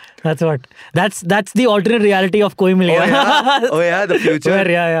होता है. That's what. That's the alternate reality of कोई मिलेगा. Oh yeah, the future. Where,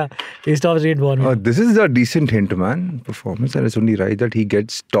 yeah. He stops reading Bonvita. This is a decent hint, man. Performance, and it's only right that he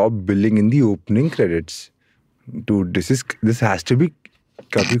gets top billing in the opening credits. Dude, this has to be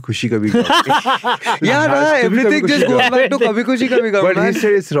Kabhi Khushi Kabhi Gum. Yeah, nah, everything just goes back to Kabhi Khushi Kabhi Gum. But man. he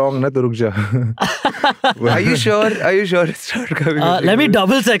said it's wrong, na? To ruk ja. Are you sure? Are you sure it's not Kabhi Khushi? Let me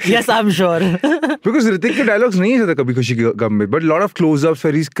double check. Yes, I'm sure. Because Hrithik ke dialogues nahi hai Kabhi Khushi Gum mein, but a lot of close-ups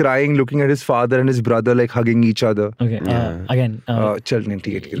where he's crying, looking at his father and his brother like hugging each other. Okay. Again. Chal, nahi,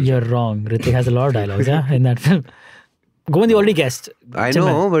 theek hai. You're wrong. Hrithik has a lot of dialogues, in that film. Govind, you already guessed. I Chinmay.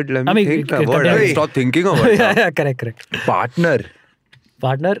 know, but let me think. What? Stop thinking of it. Yeah, correct.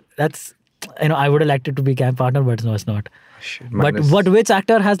 Partner, that's, I would have liked it to be camp partner, but no, it's not. Shit, But which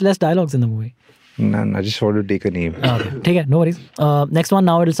actor has less dialogues in the movie? Nah, I just want to take a name. Okay, take it, no worries. Next one,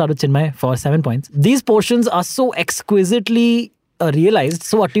 now it'll start with Chinmay for 7 points. These portions are so exquisitely realized,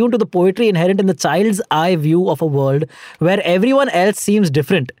 so attuned to the poetry inherent in the child's eye view of a world where everyone else seems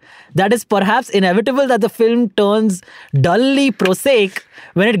different, that is perhaps inevitable that the film turns dully prosaic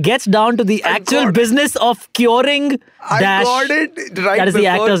when it gets down to the actual business of curing Dash. I got it right. That is the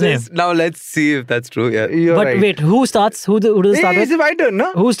before actor's this. name. Now let's see if that's true. Yeah. You're But right. wait, who starts? Who does it start Hey, with? it's my turn,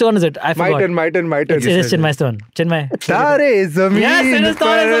 no? Whose turn is it? I forgot. My turn. It is Chinmay's turn. Chinmay. Tare Zameen Yes, it is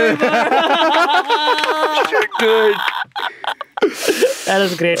Tare Par. That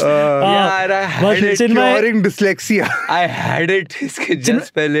is great. Yeah, and I had but it Curing dyslexia. I had it इसके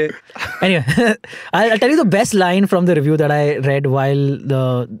just पहले. Anyway, I'll tell you the best line from the review that I read while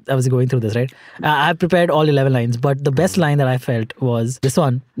I was going through this, right? I prepared all 11 lines, but the best line that I felt was this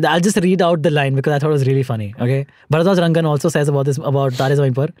one. I'll just read out the line because I thought it was really funny, okay? Bharadwaj Rangan also says about this, about Tare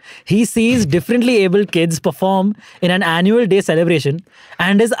Zameen Par. He sees differently abled kids perform in an annual day celebration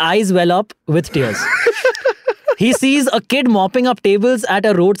and his eyes well up with tears. He sees a kid mopping up tables at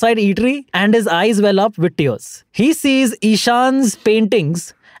a roadside eatery and his eyes well up with tears. He sees Ishan's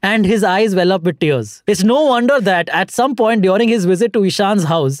paintings and his eyes well up with tears. It's no wonder that at some point during his visit to Ishan's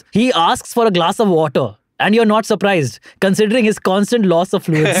house, he asks for a glass of water. And you're not surprised, considering his constant loss of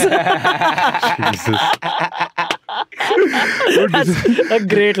fluids. That's a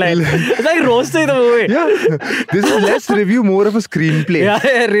great line. It's like roasting the movie. Yeah. This is less review, more of a screenplay.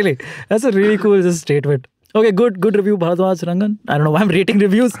 Yeah, really. That's a really cool statement. Okay, good review, Bharadwaj Rangan. I don't know why I'm rating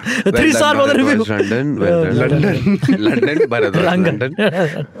reviews. 3-star for the review. London, London, Bharadwaj London.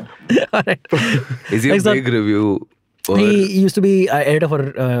 All right. Is he a big review? He used to be editor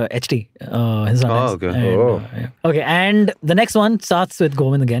for HT. His name is. okay. And, yeah. Okay, and the next one starts with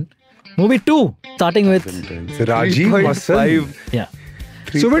Govind again. Movie 2, starting with... Rajiv Masan. Yeah.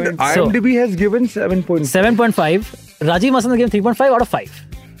 So, but IMDb has given 7.5. 7.5. Rajiv Masan gave 3.5 out of 5.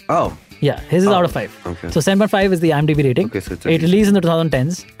 Oh. Yeah, his is out of 5. Okay. So 7.5 is the IMDb rating. Okay, so it's it released in the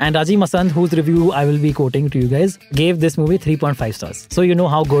 2010s. And Rajiv Masand, whose review I will be quoting to you guys, gave this movie 3.5 stars. So you know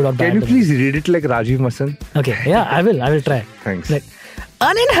how good or bad. Can you please read it like Rajiv Masan? Okay, yeah, I will try. Thanks. Like,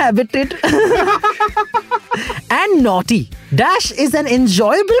 uninhabited and naughty. Dash is an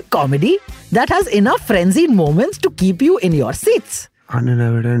enjoyable comedy that has enough frenzied moments to keep you in your seats.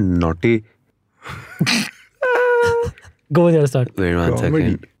 Uninhabited, naughty. Go with your start. Wait 1 Comedy.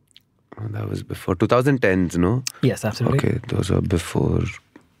 second. Oh, that was before 2010s, no? Yes, absolutely. Okay, those are before.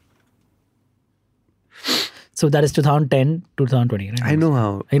 So that is 2010 to 2020, right? I know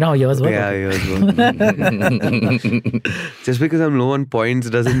how. You know how yours work? Yeah, yours work. Just because I'm low on points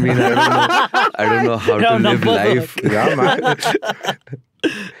doesn't mean I don't know how to live life. Yeah, man.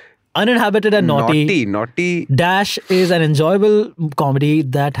 Uninhabited and naughty. Naughty. Dash is an enjoyable comedy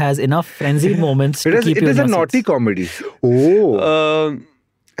that has enough frenzied moments to keep you It is in a your naughty seats. comedy. Oh.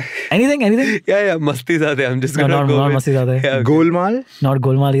 Anything? Yeah, Masti Zade. I'm just No, gonna go not with... Masti Zade. Yeah, okay. Golmaal. Not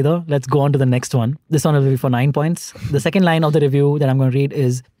Golmaal either. Let's go on to the next one. This one will be for 9 points. The second line of the review that I'm going to read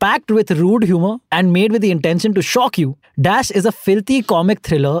is, packed with rude humor and made with the intention to shock you, Dash is a filthy comic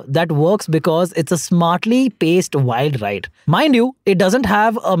thriller that works because it's a smartly paced wild ride. Mind you, it doesn't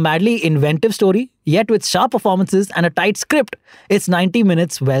have a madly inventive story, yet with sharp performances and a tight script, it's 90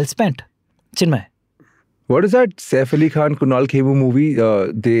 minutes well spent. Chinmay. What is that Saif Ali Khan, Kunal Khemu movie?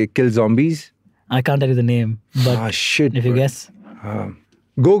 They kill zombies. I can't tell you the name, but Shit. if you guess.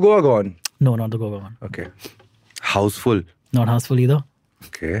 Go Goa Gone. No, not the Goa one. Okay. Houseful. Not Houseful either.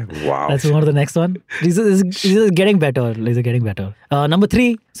 Okay. Wow. Let's move on to the next one. These are getting better. These are getting better. Number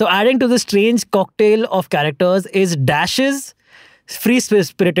 3. So adding to the strange cocktail of characters is Dash's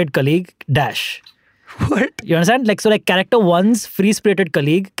free-spirited colleague, Dash. What? You understand? Like character 1's free-spirited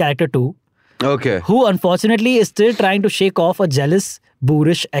colleague, character 2, Okay. who unfortunately is still trying to shake off a jealous,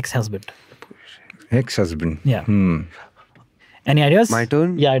 boorish ex-husband. Ex-husband. Yeah. Any ideas? My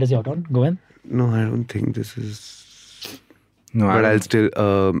turn? Yeah, it is your turn. Go in. No, I don't think this is. No, But I'll still.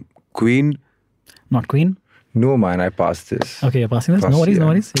 Queen. Not Queen. No, man, I passed this. Okay, you're passing this. Pass, No worries, no yeah.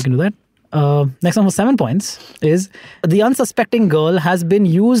 worries. You can do that. Next one for 7 points is the unsuspecting girl has been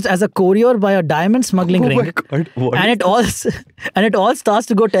used as a courier by a diamond smuggling ring. Oh my God, what And it all starts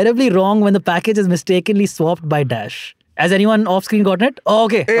to go terribly wrong when the package is mistakenly swapped by Dash. Has anyone off screen gotten it? Oh,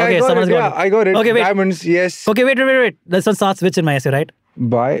 okay. Hey, okay, I got someone's it. got it. I got it. Okay, wait. Diamonds, yes. Okay, wait. This one starts which in my essay, right?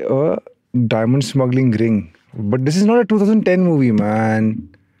 By a diamond smuggling ring. But this is not a 2010 movie, man.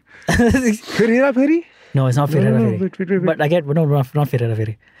 Ferreira Ferry? No, it's not Ferreira no, Ferry. wait. But I get no, not Ferreira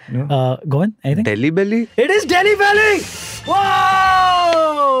Ferry. No. Go on. Anything? Delhi Belly. It is Delhi Belly!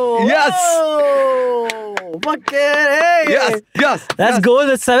 Whoa! Yes! Whoa! Fucking hey! Yes. Let's go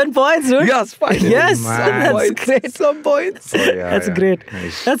with 7 points, dude. Yes, fine. Yes, man. that's great. Some points. Oh, yeah, That's yeah. great.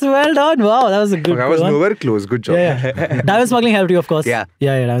 Nice. That's well done. Wow, that was a good Okay, I was one. nowhere close. Good job. Yeah. Diamond smuggling helped you, of course. Yeah.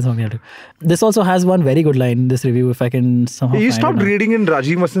 Diamond smuggling helped you. This also has one very good line in this review, if I can somehow You find stopped it now. reading in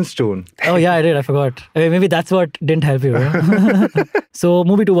Rajiv Mason's tone. Oh, yeah, I did. I forgot. Maybe that's what didn't help you. Huh? So,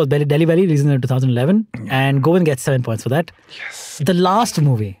 movie 2 was Delhi Belly, released in 2011. And Govind gets 7 points for that. Yes. The last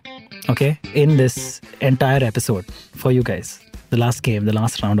movie, okay, in this entire episode for you guys. The last game, the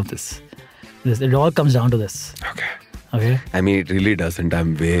last round of this. It all comes down to this. Okay? I mean, it really doesn't.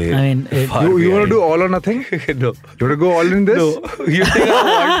 I'm way. I mean, far You want to behind. do all or nothing? No. You want to go all in this? No. You think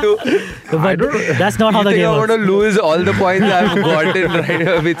I want to? But that's not how You the think game I want to works. lose all the points I've gotten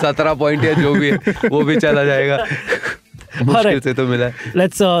right with 17 point या जो भी है वो भी चला जाएगा. मुश्किल Alright. से तो मिला.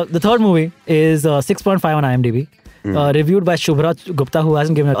 Let's. The third movie is 6.5 on IMDb. Reviewed by Shubhra Gupta, who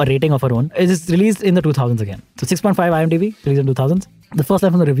hasn't given a rating of her own. It is released in the 2000s again. So 6.5 IMDb, released in 2000s. The first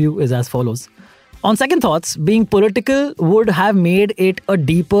line from the review is as follows. On second thoughts, being political would have made it a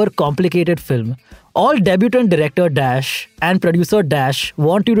deeper, complicated film. All debutant director Dash and producer Dash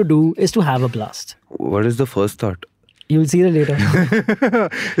want you to do is to have a blast. What is the first thought? You'll see it later.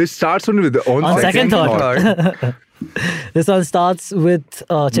 It starts only with the On second thought. This one starts with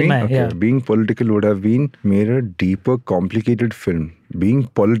Chinmay. Okay. Yeah. Being political would have been made a deeper, complicated film. Being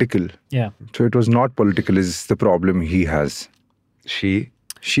political. Yeah. So it was not political is the problem he has. She.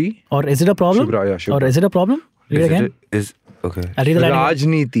 She? Or is it a problem? Shubhra, yeah, Shubhra. Or is it a problem? Read again. Is okay. I'll read the line.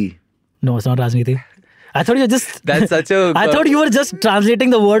 Rajniti. No, it's not Rajniti. I thought you were just. That's such a. I thought you were just translating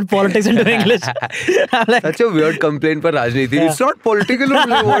the word politics into English. I'm like, Such a weird complaint for Rajniti. Yeah. It's not political.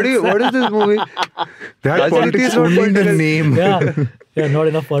 Only. What is this movie? They had Rajniti politics is not only in the political. name. yeah, not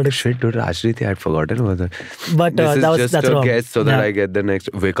enough politics. Shit, dude, Rajniti, I'd forgotten about that. But This is just that's a wrong. guess so that Yeah. I get the next.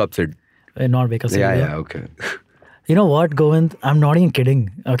 Wake up, Sid. Not because Yeah, okay. You know what, Govind? I'm not even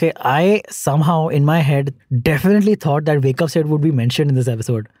kidding. Okay, I somehow in my head definitely thought that Wake Up Sid would be mentioned in this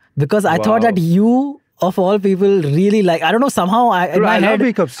episode because I thought that you of all people really like. I don't know. Somehow in Dude, my I love head.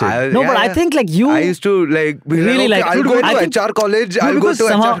 Wake Up Sid. No, but I think like you. I used to like be Really like, like- okay, I'll Dude, go I to think- HR college. No, I'll go because to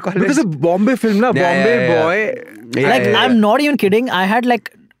somehow- HR college. Because a Bombay film, na? Bombay boy. I'm not even kidding. I had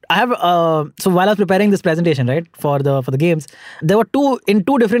like I have so while I was preparing this presentation, right, for the games, there were two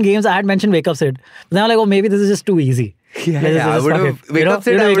different games I had mentioned Wake Up Sid. Then I'm like, oh, maybe this is just too easy. Yeah, Let's yeah, I just would fuck have- it. Wake Up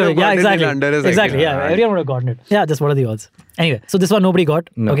Sid, I would have yeah, gotten exactly. in under a second. Exactly, yeah. Everyone would have gotten it. Yeah, just what are the odds? Anyway, so this one nobody got.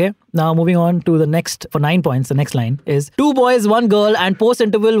 No. Okay, now moving on to the next for 9 points. The next line is 2 boys, 1 girl, and post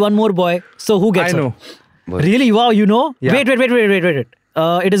interval 1 more boy. So who gets I her? know. Really? Wow, you know? Yeah. Wait.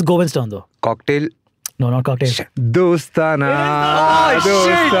 It is Govind's turn though. Cocktail. No, not cocktail. Dostana.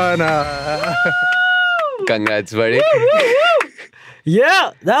 Dostana. Congrats, buddy. Yeah,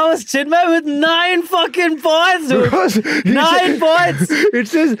 that was Chinmay with 9 fucking points, dude. Because he 9 points.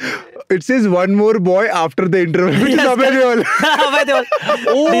 It says one more boy after the interval, which is available.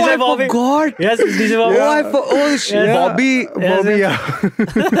 Oh, DJ I Bobby. forgot. Yes, it's DJ Bobby. Oh, shit. Yeah. Bobby. Bobby, yeah.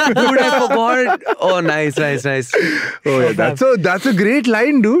 Dude, I forgot. Oh, nice. Oh, yeah, that's a great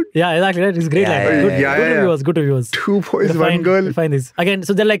line, dude. Yeah, exactly. Right. It's great Yeah, line. yeah, Good, yeah, good yeah. reviewers. Good reviewers. 2 boys, We'll 1 find- girl. we'll find these again.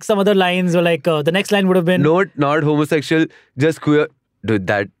 So there are like some other lines were like the next line would have been Not homosexual, just queer. Dude,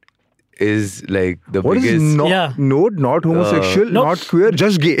 that is like the What is biggest. not homosexual, Nope. not queer,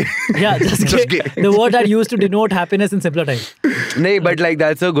 just gay. Yeah, just gay. The word that used to denote happess in simpler times. No, but like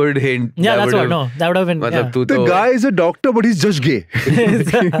that's a good hint. Yeah, that's what. would've- No, that would have been. Matlab, Yeah. tu The to- guy is a doctor, but he's just gay.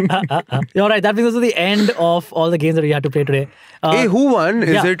 All right, that brings us to the end of all the games that we had to play today. Hey, who won?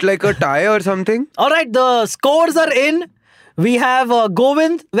 Is yeah. it like a tie or something? All right, the scores are in. We have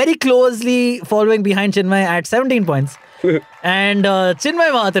Govind very closely following behind Chinmay at 17 points. And Chinmay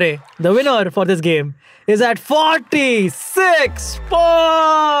Mhatre, the winner for this game, is at 46 points.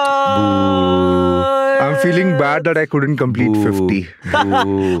 I'm feeling bad that I couldn't complete 50.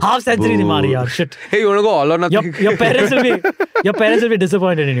 Half century nahi mari yaar. Shit. Hey, you want to go all or nothing? Your parents will be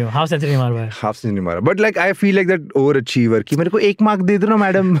disappointed in you. Half century nahi mar paaya. Half century mara. But like I feel like that overachiever कि मेरे को 1 mark दे दो ना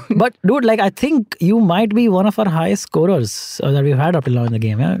madam. But dude, like I think you might be one of our highest scorers that we've had up till now in the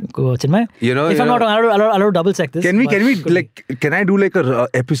game. Yeah, Chinmay. You know, if I'm not wrong, I'll double check this. Can we but could be. like can I do like a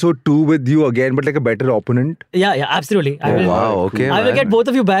episode 2 with you again, but like a better opponent? Yeah, absolutely. I will, Wow, okay. I will man. get both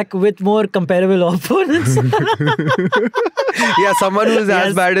of you back with more comparable opponents. Yeah, someone who's as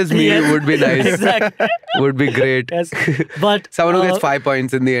Yes, bad as me yes, would be nice. Exactly. Would be great. Yes, but Someone who gets 5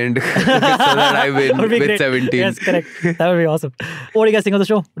 points in the end so that I win would be with great. 17. Yes, correct. That would be awesome. What do you guys think of the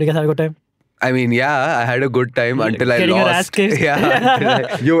show? Do you guys have a good time? I mean, yeah, I had a good time until I Getting your ass lost. kicked.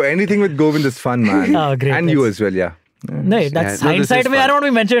 Yeah. Yo, anything with Govind is fun, man. Oh, great. And you as well, yeah. No, that's no, this hindsight. is I fun. don't want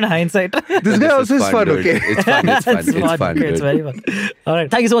to be mentioned in hindsight. This guy also is fun, dude. okay? It's fun, it's fun, it's fun. Okay, it's dude. very fun. All right.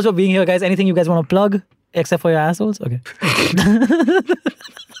 Thank you so much for being here, guys. Anything you guys want to plug except for your assholes? Okay.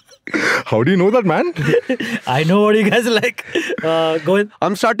 How do you know that, man? I know what you guys like. Go in.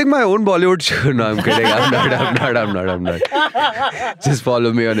 I'm starting my own Bollywood show. No, I'm kidding. I'm not. Just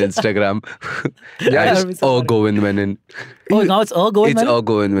follow me on Instagram. that'll be so funny. Govind Menon. Oh, now it's Govind It's Menon?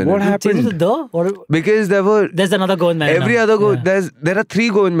 Govind Menon. What happened? Change it to the? What? Because There's another Govind Menon. every now. other Yeah. there are 3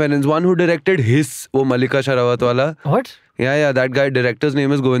 Govind Menons. One who directed Hiss, wo Malika Sharawat wala. What? Yeah, that guy, director's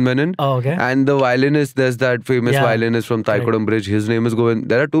name is Govind Menon. Oh, okay. And the violinist, there's that famous Yeah. violinist from Thaikudam Bridge. His name is Govind.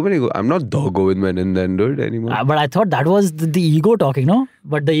 There are too many. I'm not the Govind Menon then, dude, anymore. But I thought that was the ego talking, no?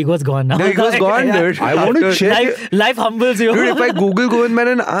 But the ego's gone now. The ego's gone, Yeah. dude. I want to After- check. Life humbles you. Dude, if I Google Govind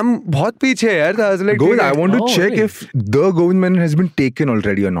Menon, I'm बहुत पीछे यार. I was like, Govind, I want to Oh, check really? if the Govind Menon has been taken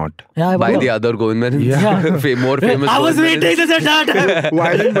already or not. Yeah, by but- the other Govind Menon. Yeah. More famous. I was Govind waiting Menons. this entire time.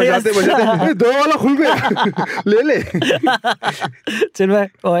 Violin बजाते बजाते दो वाला खुल गया ले ले. Chinmay,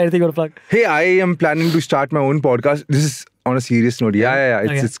 anything you want to plug? Hey, I am planning to start my own podcast. This is on a serious note. Yeah.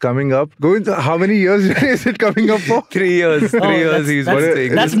 Okay. It's coming up. Govind, how many years is it coming up for? 3 years. 3 Oh, years he's that's- been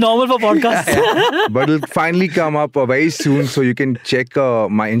saying. That's normal for podcasts. But it'll finally come up very soon. So you can check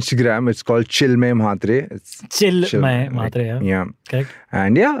my Instagram. It's called Chilmay Mhatre. It's Chilmay Mhatre, yeah. Yeah. Correct.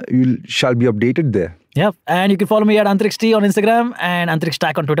 And yeah, you shall be updated there. Yep. And you can follow me at Antriksh T on Instagram and Antriksh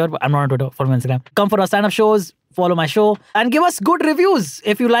Tack on Twitter. I'm not on Twitter. Follow me on Instagram. Come for our stand-up shows. Follow my show and give us good reviews.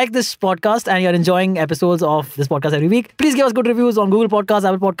 If you like this podcast and you're enjoying episodes of this podcast every week, please give us good reviews on Google Podcasts,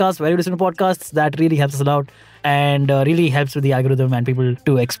 Apple Podcasts, where you listen to podcasts. That really helps us a lot and really helps with the algorithm and people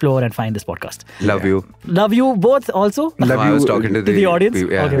to explore and find this podcast. Love you. Love you both also. Love I was you, talking to the audience?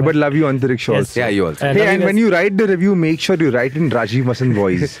 people, Yeah. Okay. But love you, Antariksh Yes. also. Yeah, you also. Love Hey, you and guys. when you write the review, make sure you write in Rajiv Masan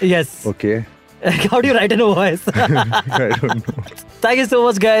voice. Yes. Okay. How do you write in a voice? I don't know. Thank you so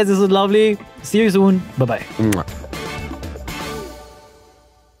much, guys. This was lovely. See you soon. Bye-bye. Mwah.